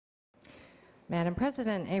Madam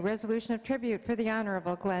President, a resolution of tribute for the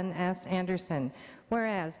Honorable Glenn S. Anderson.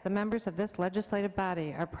 Whereas the members of this legislative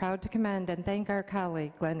body are proud to commend and thank our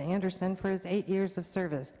colleague Glenn Anderson for his 8 years of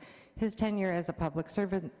service. His tenure as a public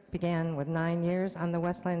servant began with 9 years on the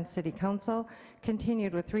Westland City Council,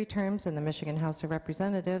 continued with 3 terms in the Michigan House of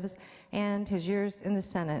Representatives, and his years in the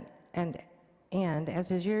Senate. And as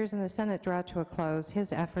his years in the Senate draw to a close,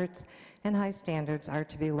 his efforts and high standards are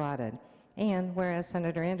to be lauded. And whereas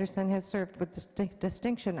Senator Anderson has served with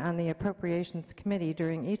distinction on the Appropriations Committee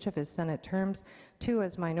during each of his Senate terms, 2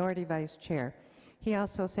 as Minority Vice Chair. He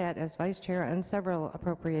also sat as Vice Chair on several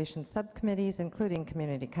appropriations subcommittees, including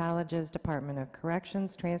Community Colleges, Department of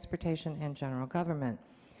Corrections, Transportation, and General Government.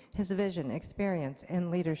 His vision, experience,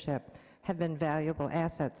 and leadership have been valuable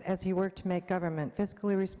assets as he worked to make government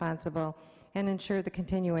fiscally responsible and ensure the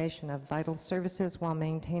continuation of vital services while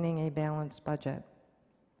maintaining a balanced budget.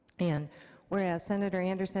 And whereas Senator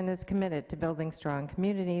Anderson is committed to building strong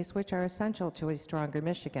communities, which are essential to a stronger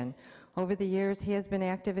Michigan. Over the years, he has been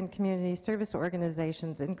active in community service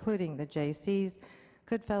organizations, including the Jaycees,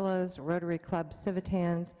 Goodfellows, Rotary Club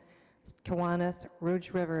Civitans, Kiwanis,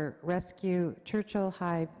 Rouge River Rescue, Churchill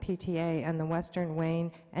High PTA, and the Western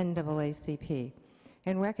Wayne NAACP.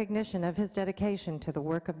 In recognition of his dedication to the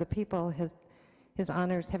work of the people, his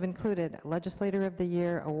honors have included Legislator of the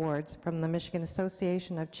Year awards from the Michigan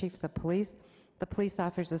Association of Chiefs of Police, the Police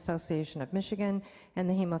Officers Association of Michigan, and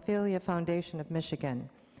the Hemophilia Foundation of Michigan.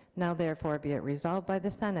 Now therefore be it resolved by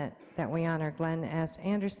the Senate that we honor Glenn S.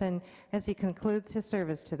 Anderson as he concludes his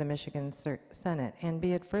service to the Michigan Senate, and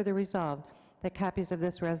be it further resolved that copies of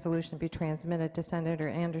this resolution be transmitted to Senator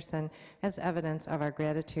Anderson as evidence of our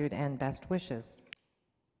gratitude and best wishes.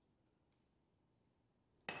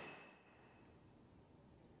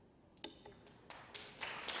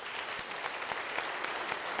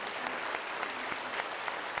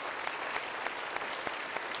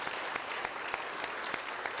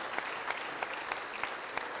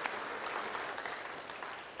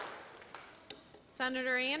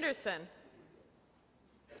 Senator Anderson.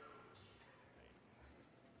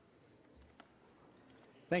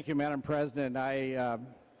 Thank you, Madam President. I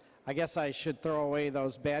guess I should throw away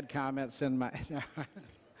those bad comments in my.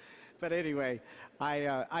 But anyway,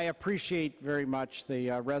 I appreciate very much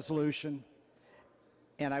the resolution,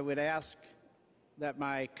 and I would ask that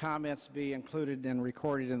my comments be included and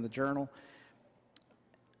recorded in the journal.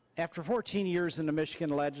 After 14 years in the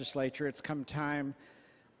Michigan Legislature, it's come time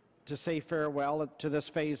to say farewell to this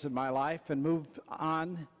phase of my life and move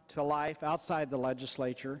on to life outside the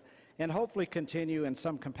legislature and hopefully continue in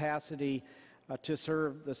some capacity to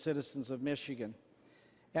serve the citizens of Michigan.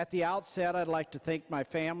 At the outset, I'd like to thank my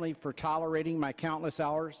family for tolerating my countless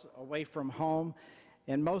hours away from home,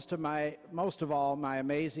 and most of all, my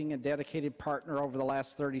amazing and dedicated partner over the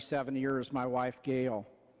last 37 years, my wife, Gail.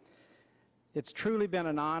 It's truly been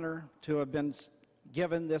an honor to have been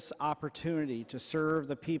given this opportunity to serve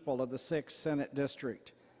the people of the 6th Senate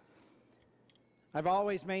District. I've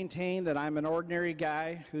always maintained that I'm an ordinary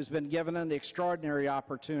guy who's been given an extraordinary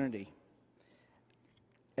opportunity.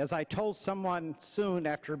 As I told someone soon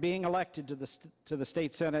after being elected to the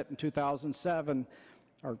State Senate in 2007,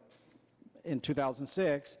 or in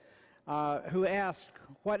 2006, who asked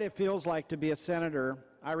what it feels like to be a senator,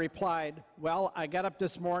 I replied, well, I got up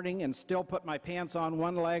this morning and still put my pants on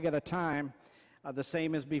one leg at a time, the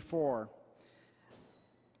same as before.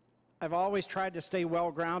 I've always tried to stay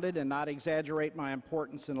well-grounded and not exaggerate my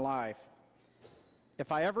importance in life.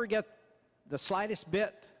 If I ever get the slightest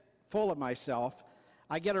bit full of myself,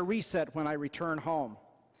 I get a reset when I return home.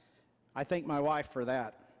 I thank my wife for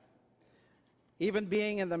that. Even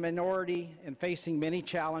being in the minority and facing many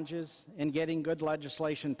challenges in getting good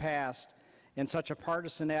legislation passed in such a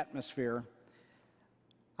partisan atmosphere,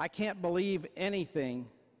 I can't believe anything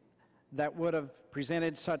that would have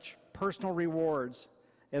presented such personal rewards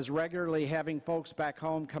as regularly having folks back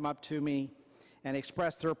home come up to me and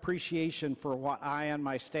express their appreciation for what I and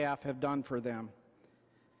my staff have done for them.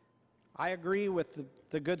 I agree with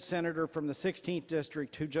the good senator from the 16th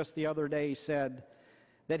District who just the other day said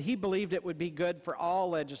that he believed it would be good for all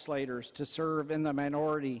legislators to serve in the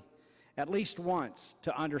minority at least once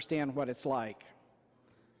to understand what it's like.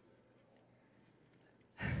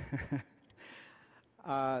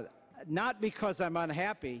 Not because I'm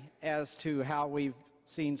unhappy as to how we've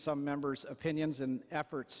seen some members' opinions and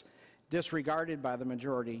efforts disregarded by the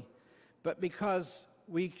majority, but because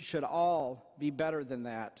we should all be better than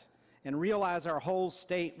that and realize our whole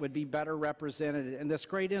state would be better represented, and this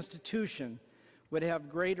great institution would have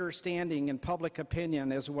greater standing in public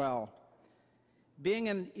opinion as well. Being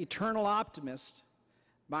an eternal optimist,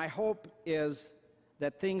 my hope is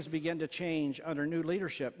that things begin to change under new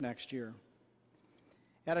leadership next year.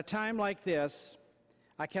 At a time like this,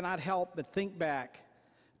 I cannot help but think back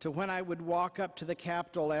to when I would walk up to the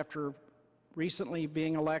Capitol after recently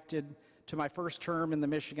being elected to my first term in the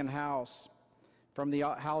Michigan House from the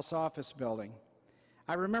House Office Building.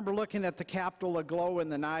 I remember looking at the Capitol aglow in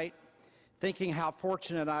the night, thinking how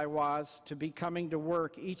fortunate I was to be coming to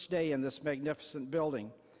work each day in this magnificent building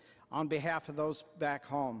on behalf of those back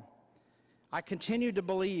home. I continue to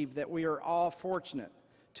believe that we are all fortunate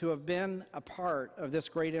to have been a part of this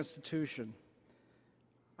great institution.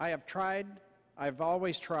 I've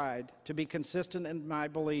always tried to be consistent in my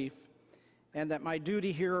belief, and that my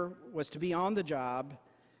duty here was to be on the job,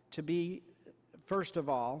 to be first of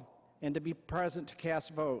all, and to be present to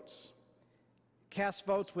cast votes. Cast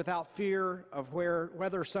votes without fear of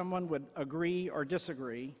whether someone would agree or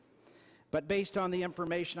disagree, but based on the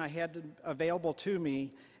information I had available to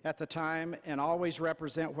me at the time, and always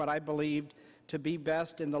represent what I believed to be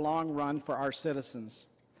best in the long run for our citizens.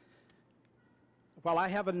 While I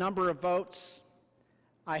have on a number of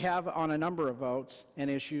votes and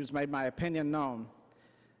issues made my opinion known,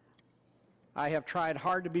 I have tried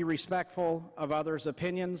hard to be respectful of others'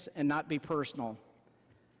 opinions and not be personal.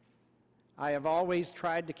 I have always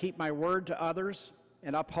tried to keep my word to others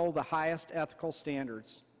and uphold the highest ethical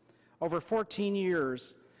standards. Over 14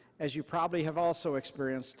 years, as you probably have also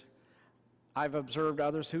experienced, I've observed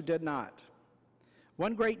others who did not.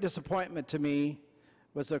 One great disappointment to me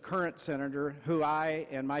was the current senator who I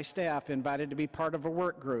and my staff invited to be part of a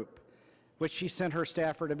work group, which she sent her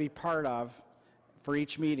staffer to be part of for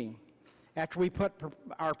each meeting. After we put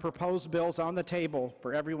our proposed bills on the table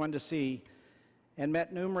for everyone to see and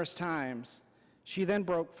met numerous times, she then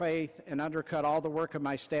broke faith and undercut all the work of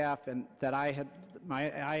my staff and that I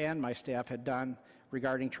and my staff had done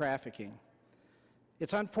regarding trafficking.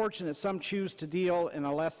 It's unfortunate some choose to deal in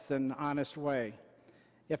a less than honest way.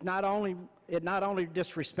 It not only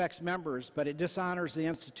disrespects members, but it dishonors the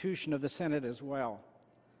institution of the Senate as well.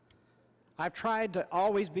 I've tried to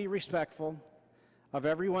always be respectful of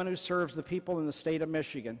everyone who serves the people in the state of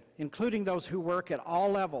Michigan, including those who work at all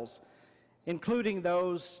levels, including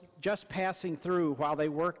those just passing through while they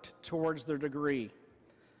worked towards their degree.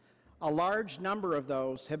 A large number of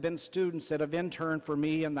those have been students that have interned for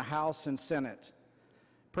me in the House and Senate,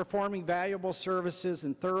 performing valuable services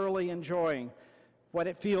and thoroughly enjoying what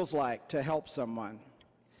it feels like to help someone.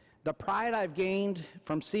 The pride I've gained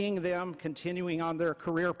from seeing them continuing on their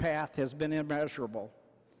career path has been immeasurable.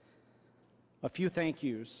 A few thank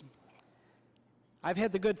yous. I've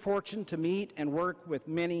had the good fortune to meet and work with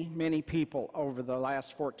many, many people over the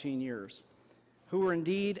last 14 years who were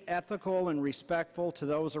indeed ethical and respectful to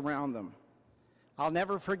those around them. I'll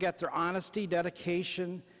never forget their honesty,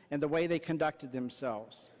 dedication, and the way they conducted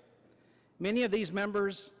themselves. Many of these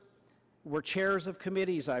members were chairs of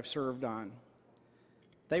committees I've served on.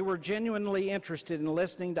 They were genuinely interested in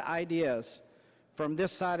listening to ideas from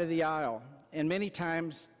this side of the aisle, and many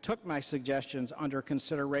times took my suggestions under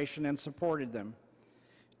consideration and supported them.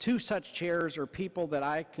 Two such chairs are people that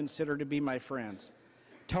I consider to be my friends.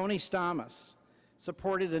 Tony Stamas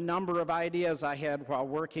supported a number of ideas I had while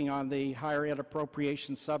working on the Higher Ed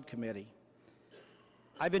Appropriations Subcommittee.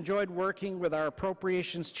 I've enjoyed working with our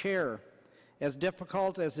Appropriations Chair, as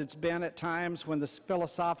difficult as it's been at times when the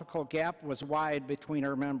philosophical gap was wide between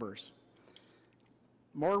our members.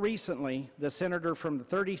 More recently, the senator from the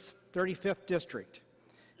 35th District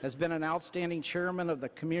has been an outstanding chairman of the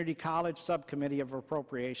Community College Subcommittee of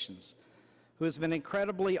Appropriations, who has been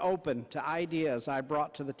incredibly open to ideas I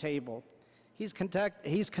brought to the table. He's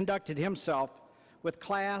conducted himself with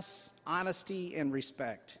class, honesty, and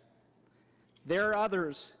respect. There are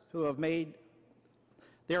others that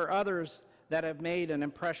have made an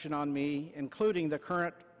impression on me, including the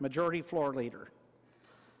current Majority Floor Leader,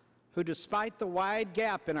 who, despite the wide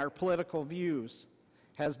gap in our political views,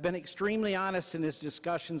 has been extremely honest in his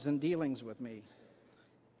discussions and dealings with me.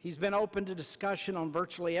 He's been open to discussion on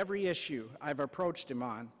virtually every issue I've approached him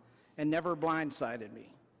on and never blindsided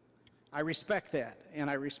me. I respect that, and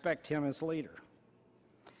I respect him as leader.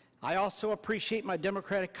 I also appreciate my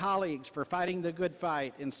Democratic colleagues for fighting the good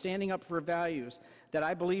fight and standing up for values that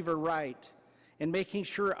I believe are right and making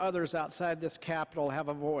sure others outside this Capitol have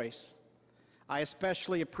a voice. I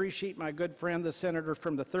especially appreciate my good friend, the senator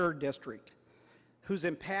from the 3rd District, whose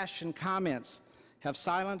impassioned comments have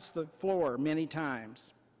silenced the floor many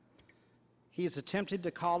times. He has attempted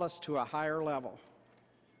to call us to a higher level.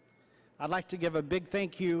 I'd like to give a big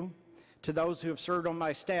thank you to those who have served on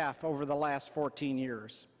my staff over the last 14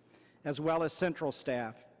 years, as well as central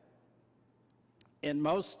staff, and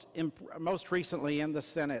most recently in the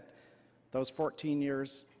Senate, those 14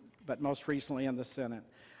 years, but most recently in the Senate.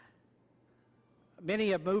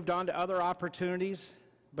 Many have moved on to other opportunities,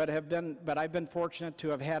 but I've been fortunate to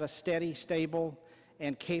have had a steady, stable,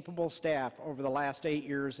 and capable staff over the last 8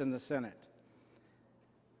 years in the Senate.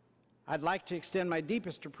 I'd like to extend my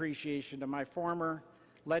deepest appreciation to my former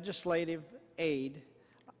legislative aide,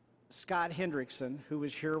 Scott Hendrickson, who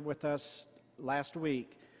was here with us last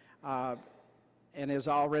week and has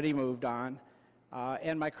already moved on,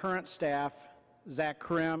 and my current staff, Zach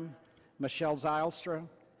Krim, Michelle Zylstra,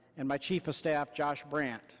 and my Chief of Staff, Josh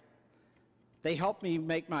Brandt. They helped me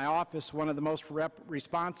make my office one of the most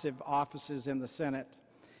responsive offices in the Senate,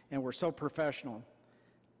 and were so professional.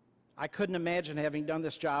 I couldn't imagine having done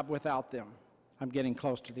this job without them. I'm getting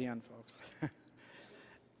close to the end, folks.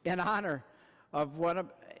 In honor of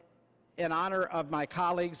my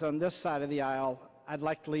colleagues on this side of the aisle, I'd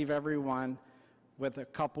like to leave everyone with a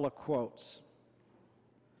couple of quotes.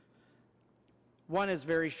 One is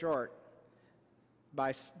very short,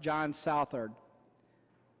 by John Southard.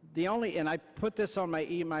 And I put this on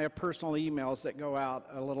my personal emails that go out,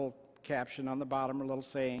 a little caption on the bottom, a little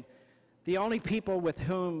saying, the only people with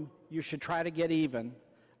whom you should try to get even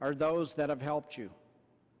are those that have helped you.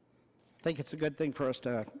 I think it's a good thing for us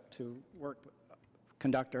to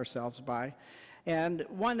conduct ourselves by. And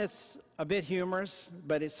one that's a bit humorous,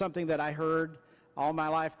 but it's something that I heard all my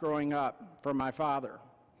life growing up from my father.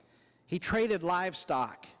 He traded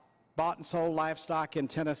livestock, bought and sold livestock in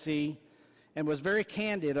Tennessee, and was very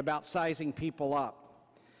candid about sizing people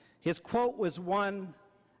up. His quote was one,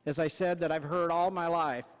 as I said, that I've heard all my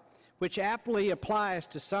life, which aptly applies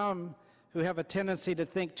to some who have a tendency to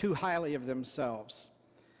think too highly of themselves.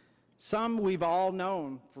 Some we've all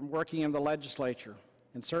known from working in the legislature,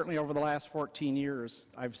 and certainly over the last 14 years,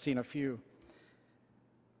 I've seen a few.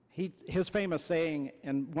 His famous saying,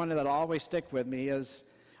 and one that'll always stick with me, is,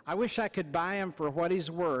 I wish I could buy him for what he's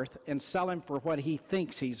worth and sell him for what he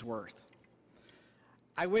thinks he's worth.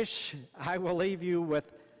 I will leave you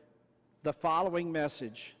with the following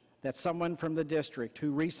message that someone from the district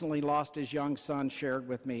who recently lost his young son shared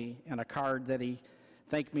with me in a card that he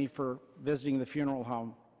thanked me for visiting the funeral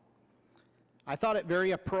home. I thought it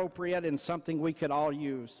very appropriate and something we could all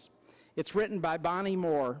use. It's written by Bonnie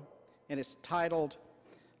Moore, and it's titled,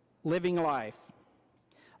 Living Life.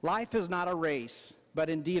 Life is not a race,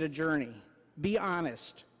 but indeed a journey. Be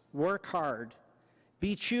honest, work hard,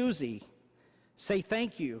 be choosy, say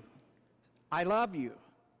thank you, I love you,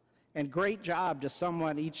 and great job to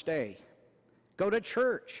someone each day. Go to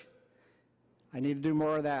church. I need to do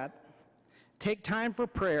more of that. Take time for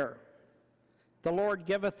prayer. The Lord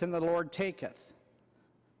giveth and the Lord taketh.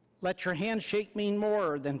 Let your handshake mean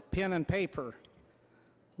more than pen and paper.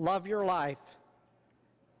 Love your life.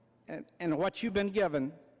 And what you've been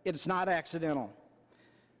given, it's not accidental.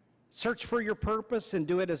 Search for your purpose and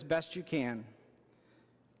do it as best you can.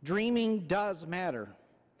 Dreaming does matter.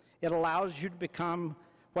 It allows you to become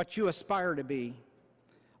what you aspire to be.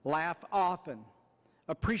 Laugh often.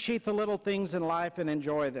 Appreciate the little things in life and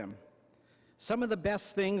enjoy them. Some of the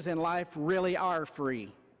best things in life really are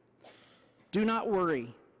free. Do not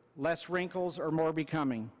worry. Less wrinkles are more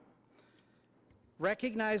becoming.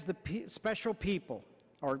 Recognize the special people,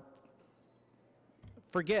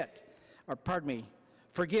 forgive.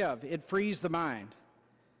 It frees the mind.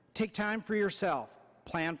 Take time for yourself.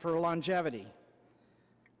 Plan for longevity.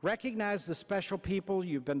 Recognize the special people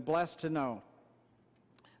you've been blessed to know.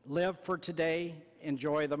 Live for today.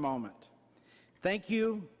 Enjoy the moment. Thank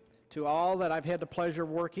you to all that I've had the pleasure of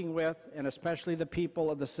working with, and especially the people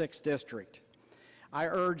of the 6th District. I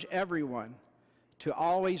urge everyone to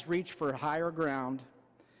always reach for higher ground.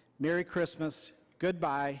 Merry Christmas,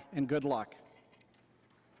 goodbye, and good luck.